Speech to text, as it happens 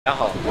大家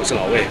好，我是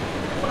老魏。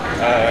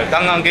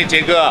刚刚跟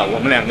杰哥我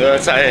们两个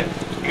在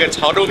一个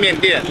潮州面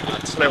店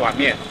吃了一碗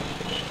面。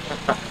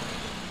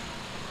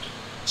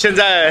现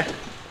在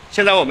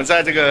我们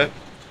在这个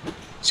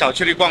小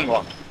区里逛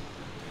逛，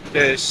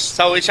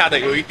稍微下的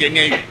有一点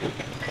点雨。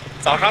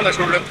早上的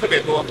时候人特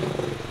别多，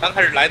刚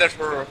开始来的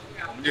时候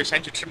我们就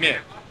先去吃面，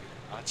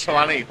吃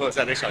完了以后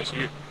在这小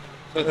区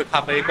喝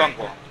咖啡逛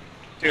逛。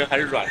这个还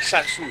是阮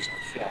善术小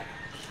区啊。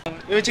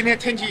因为今天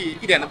天气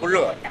一点都不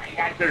热，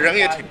这人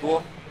也挺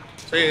多，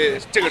所以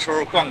这个时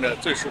候逛着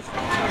最舒服。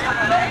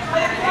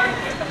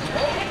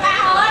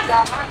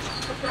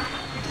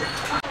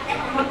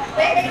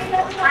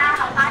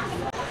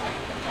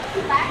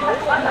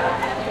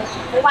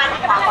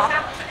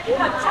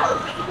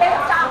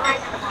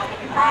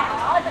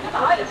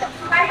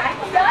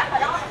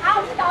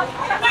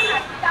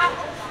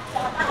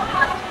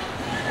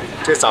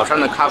这早上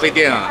的咖啡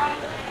店啊，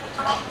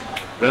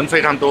人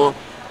非常多。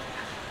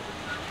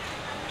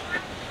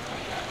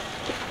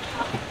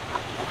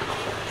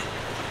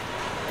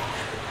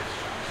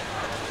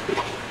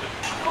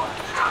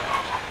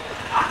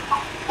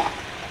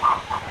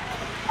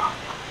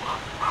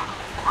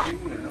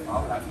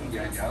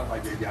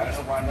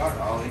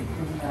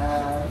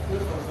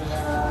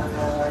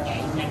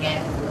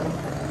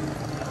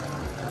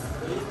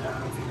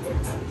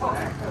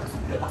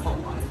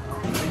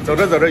走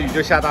着走着雨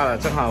就下大了，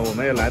正好我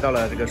们也来到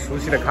了这个熟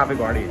悉的咖啡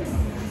馆里，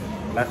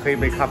来喝一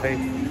杯咖啡。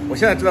我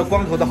现在知道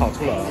光头的好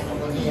处了，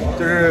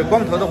就是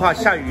光头的话，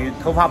下雨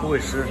头发不会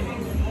湿。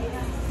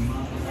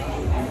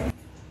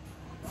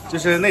就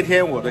是那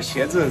天我的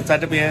鞋子在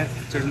这边，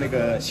就是那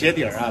个鞋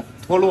底啊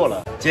脱落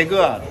了，杰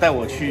哥带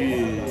我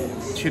去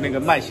那个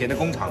卖鞋的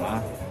工厂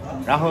啊，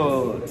然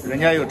后人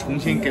家又重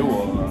新给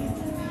我，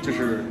就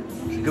是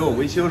给我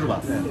维修是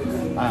吧？对。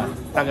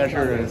大概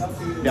是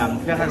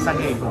2天还是3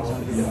天以后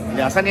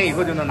，2、3天以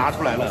后就能拿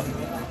出来了。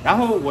然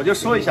后我就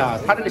说一下，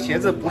他这个鞋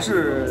子不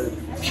是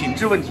品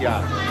质问题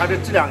啊，它的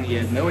质量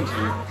也没问题。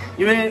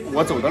因为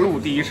我走的路，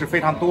第一是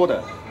非常多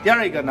的，第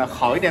二一个呢，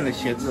好一点的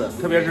鞋子，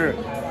特别是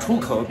出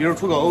口，比如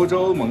出口欧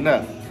洲、欧盟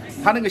的，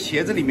它那个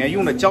鞋子里面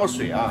用的胶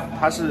水啊，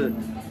它是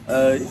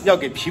要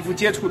给皮肤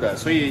接触的，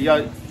所以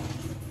要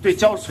对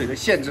胶水的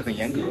限制很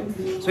严格。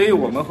所以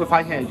我们会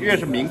发现，越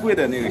是名贵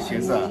的那个鞋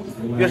子啊，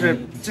越是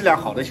质量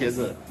好的鞋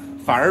子，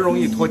反而容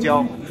易脱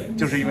胶，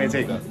就是因为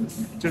这个，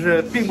就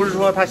是并不是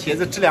说它鞋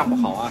子质量不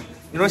好啊。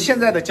你说现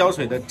在的胶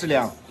水的质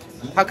量，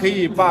它可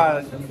以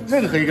把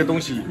任何一个东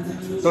西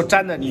都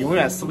粘的你永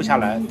远撕不下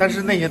来，但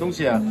是那些东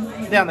西啊，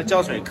那样的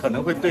胶水可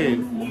能会对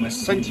我们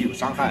身体有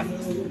伤害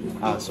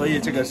啊，所以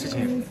这个事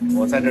情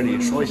我在这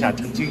里说一下，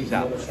澄清一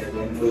下。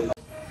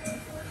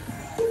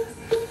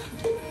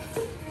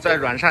在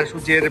阮善书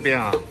街这边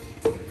啊，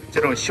这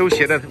种修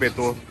鞋的特别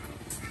多，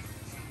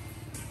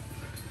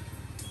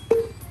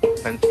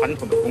很传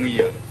统的工艺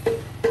啊。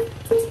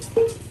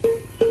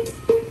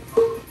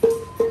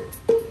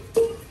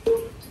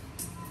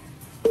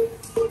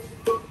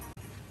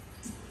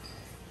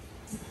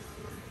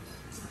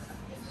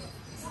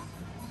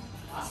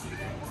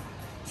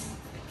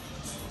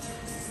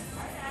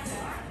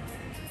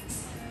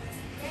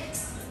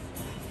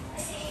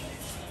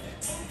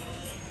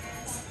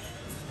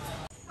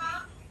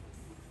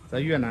在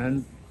越南，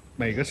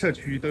每个社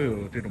区都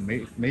有这种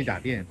美甲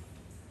店。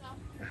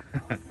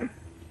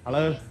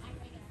Hello，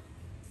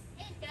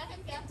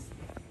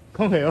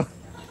 空没有。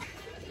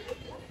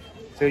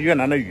这个越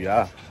南的雨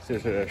啊，就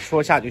是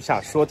说下就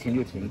下，说停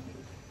就停，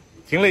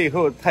停了以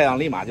后太阳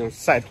立马就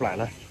晒出来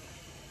了，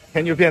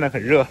天就变得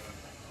很热。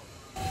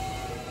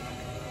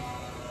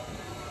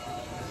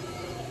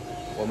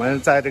我们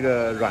在这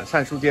个阮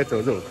善书街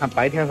走走，看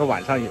白天和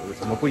晚上有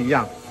什么不一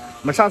样。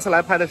我们上次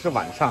来拍的是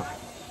晚上。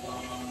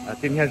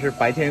今天是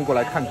白天过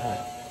来看看，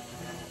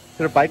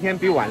就是白天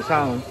比晚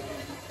上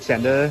显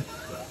得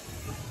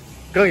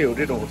更有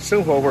这种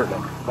生活味儿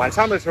了。晚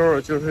上的时候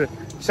就是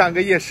像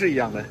个夜市一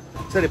样的，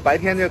这里白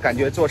天就感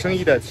觉做生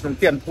意的这种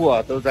店铺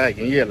啊都在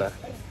营业了，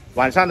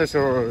晚上的时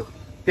候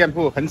店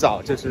铺很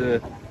早，就是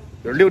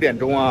比如6点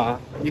钟啊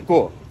一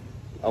过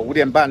，5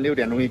点半6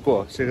点钟一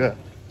过，这个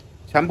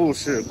全部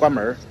是关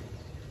门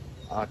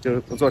啊，就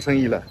不做生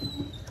意了。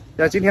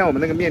像今天我们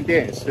那个面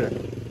店也是，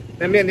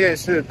那面店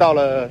是到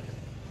了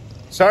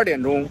12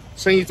点钟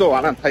生意做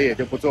完了，他也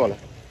就不做了。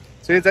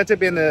所以在这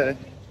边的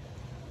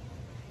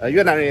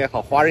越南人也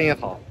好，华人也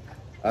好，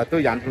都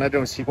养成了这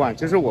种习惯，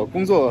就是我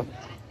工作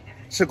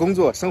是工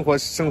作，生活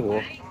是生活，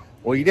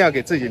我一定要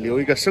给自己留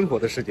一个生活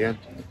的时间，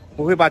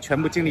不会把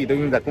全部精力都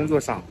用在工作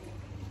上。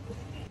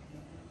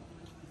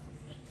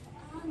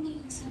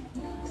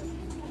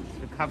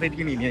咖啡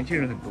厅里年轻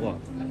人很多。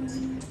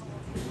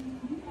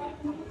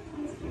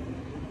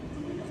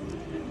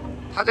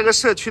它这个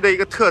社区的一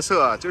个特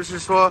色啊，就是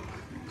说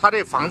它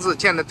这房子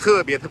建的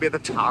特别的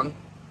长，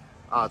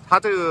它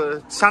这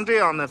个像这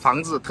样的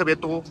房子特别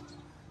多，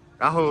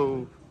然后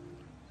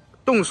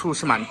栋数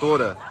是蛮多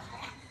的，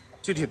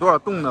具体多少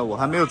栋呢？我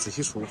还没有仔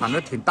细数，反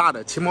正挺大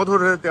的，骑摩托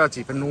车都要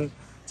几分钟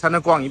才能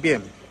逛一遍。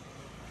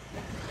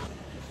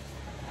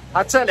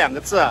它这2个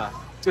字啊，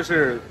就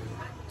是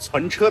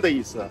存车的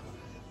意思，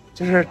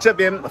就是这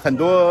边很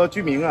多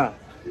居民啊，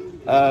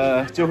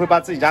就会把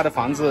自己家的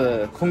房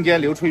子空间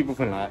留出一部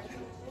分来，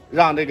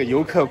让这个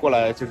游客过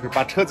来，就是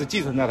把车子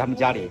寄存在他们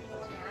家里。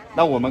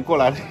那我们过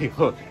来了以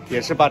后，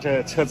也是把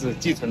这车子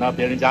寄存到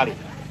别人家里。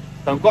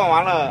等逛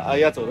完了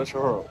要走的时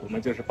候，我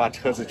们就是把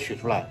车子取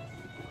出来。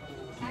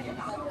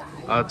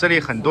这里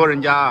很多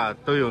人家啊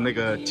都有那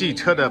个寄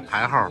车的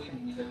牌号。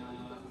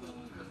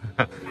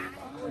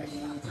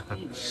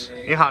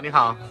你好，你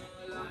好。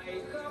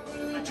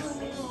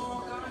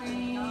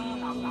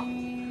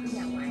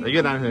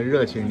越南人很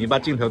热情，你把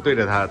镜头对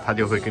着他，他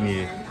就会给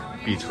你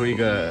比出一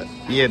个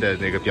耶的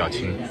那个表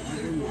情，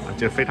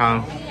就非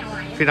常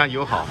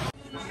友好。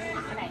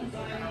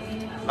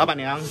老板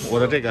娘，我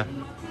的这个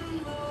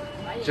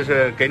就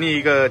是给你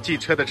一个寄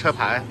车的车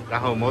牌，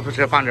然后摩托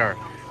车放这儿，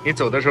你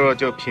走的时候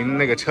就凭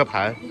那个车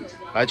牌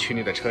来取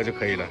你的车就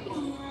可以了。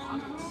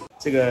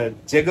这个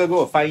杰哥给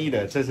我翻译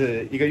的，这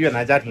是一个越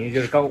南家庭，就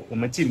是刚我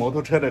们寄摩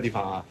托车的地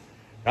方啊。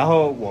然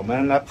后我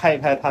们来拍一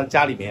拍他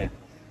家里面，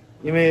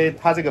因为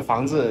他这个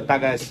房子大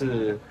概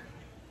是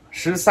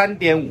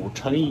13.5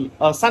乘以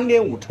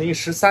3.5乘以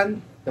13，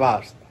对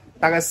吧？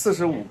大概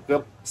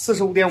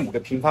45.5个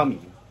平方米。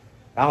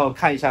然后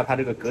看一下它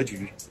这个格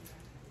局，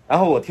然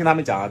后我听他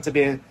们讲啊，这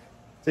边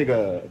这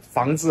个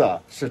房子啊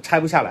是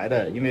拆不下来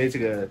的，因为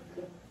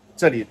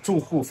这里住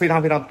户非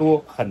常多，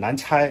很难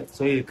拆，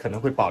所以可能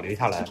会保留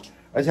下来。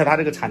而且它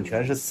这个产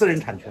权是私人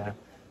产权，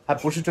还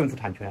不是政府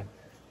产权。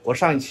我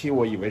上一期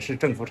我以为是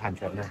政府产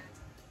权的，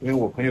因为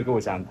我朋友跟我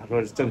讲，他说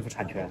是政府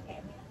产权，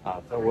啊，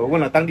我问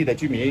了当地的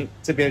居民，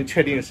这边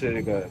确定是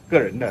这个个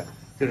人的，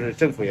就是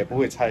政府也不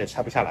会拆，也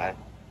拆不下来。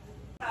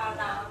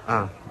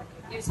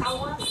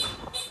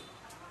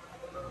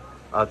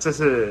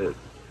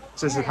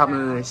这是他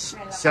们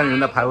乡人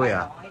的牌位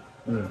啊，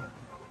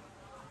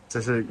这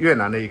是越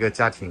南的一个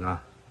家庭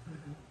啊，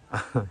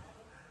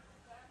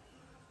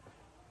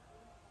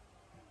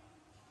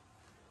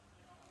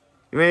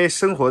因为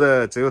生活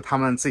的只有他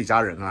们自己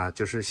家人啊，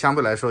就是相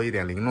对来说有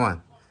点凌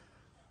乱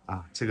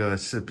啊，这个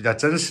是比较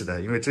真实的，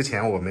因为之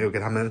前我没有给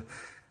他们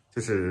就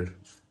是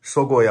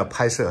说过要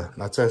拍摄。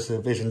那这是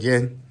卫生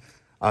间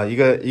啊，一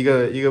个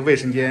卫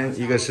生间，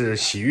一个是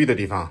洗浴的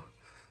地方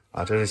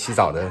啊，这是洗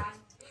澡的。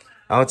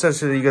然后这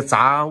是一个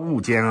杂物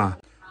间啊，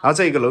然后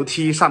这个楼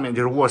梯上面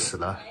就是卧室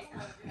了。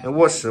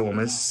卧室我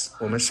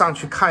们上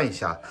去看一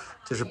下，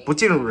就是不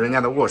进入人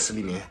家的卧室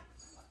里面。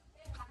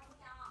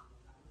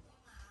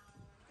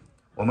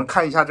我们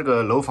看一下这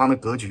个楼房的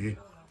格局。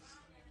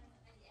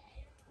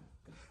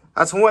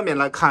从外面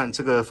来看，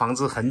这个房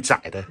子很窄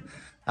的，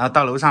然后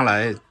到楼上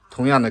来，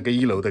同样的跟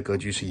1楼的格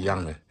局是一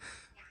样的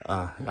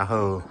啊。然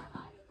后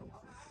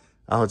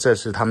这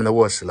是他们的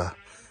卧室了，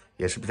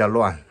也是比较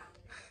乱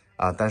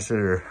啊，但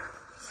是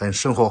很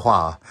生活化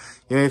啊，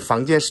因为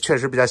房间是确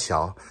实比较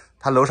小，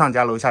它楼上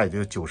加楼下也就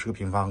90个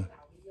平方。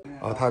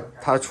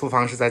它厨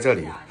房是在这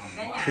里，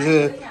其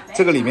实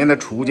这个里面的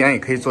储物间也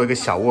可以做一个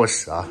小卧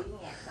室啊，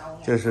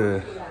就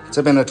是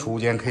这边的储物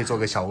间可以做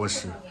个小卧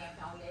室。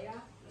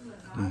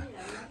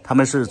他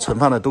们是存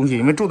放的东西，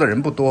因为住的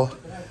人不多。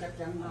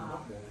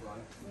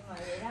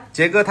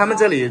杰哥他们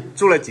这里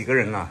住了几个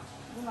人啊？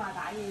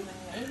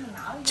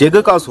杰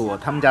哥告诉我，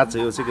他们家只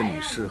有这个女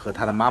士和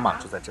她的妈妈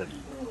住在这里。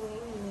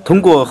通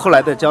过后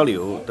来的交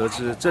流得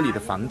知，这里的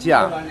房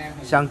价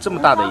像这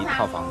么大的一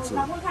套房子，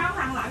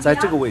在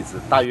这个位置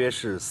大约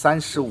是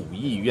35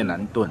亿越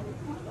南盾。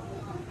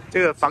这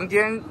个房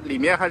间里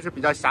面还是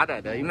比较狭窄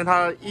的，因为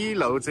它1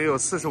楼只有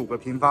45个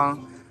平方，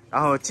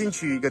然后进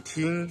去一个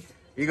厅，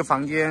一个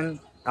房间，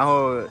然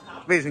后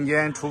卫生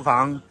间、厨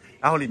房，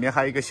然后里面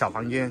还有一个小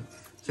房间，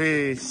所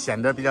以显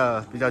得比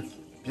较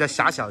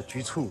狭小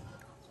局促。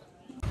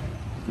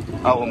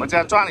我们这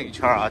样转了一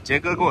圈啊，杰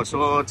哥跟我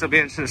说这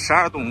边是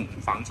12栋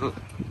房子。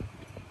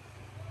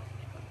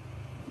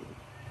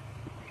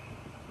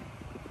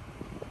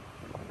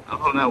然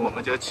后呢，我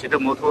们就骑着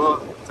摩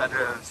托在这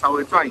稍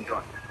微转一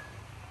转。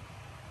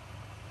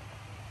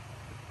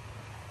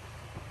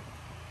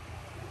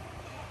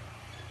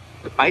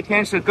白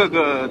天是各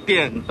个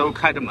店都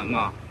开着门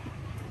啊。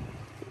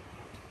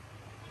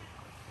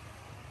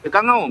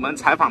刚刚我们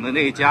采访的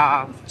那一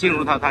家，进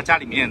入到他家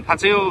里面，他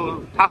只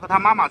有他和他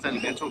妈妈在里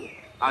面住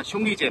啊，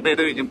兄弟姐妹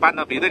都已经搬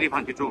到别的地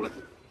方去住了。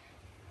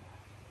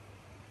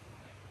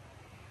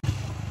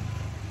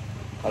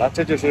好了，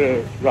这就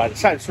是阮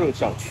善术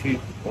小区，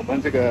我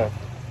们这个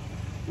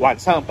晚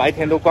上白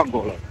天都逛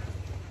过了。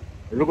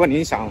如果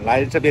您想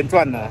来这边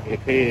转呢，也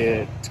可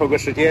以抽个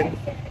时间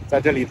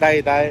在这里待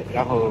一待，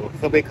然后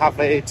喝杯咖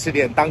啡，吃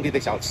点当地的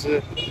小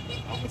吃。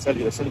这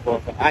里的生活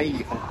很安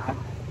逸，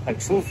很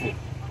舒服。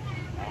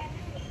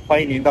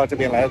欢迎您到这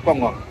边来逛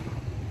逛，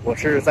我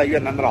是在越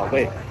南的老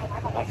魏啊。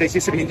这期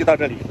视频就到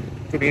这里，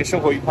祝您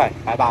生活愉快，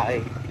拜拜。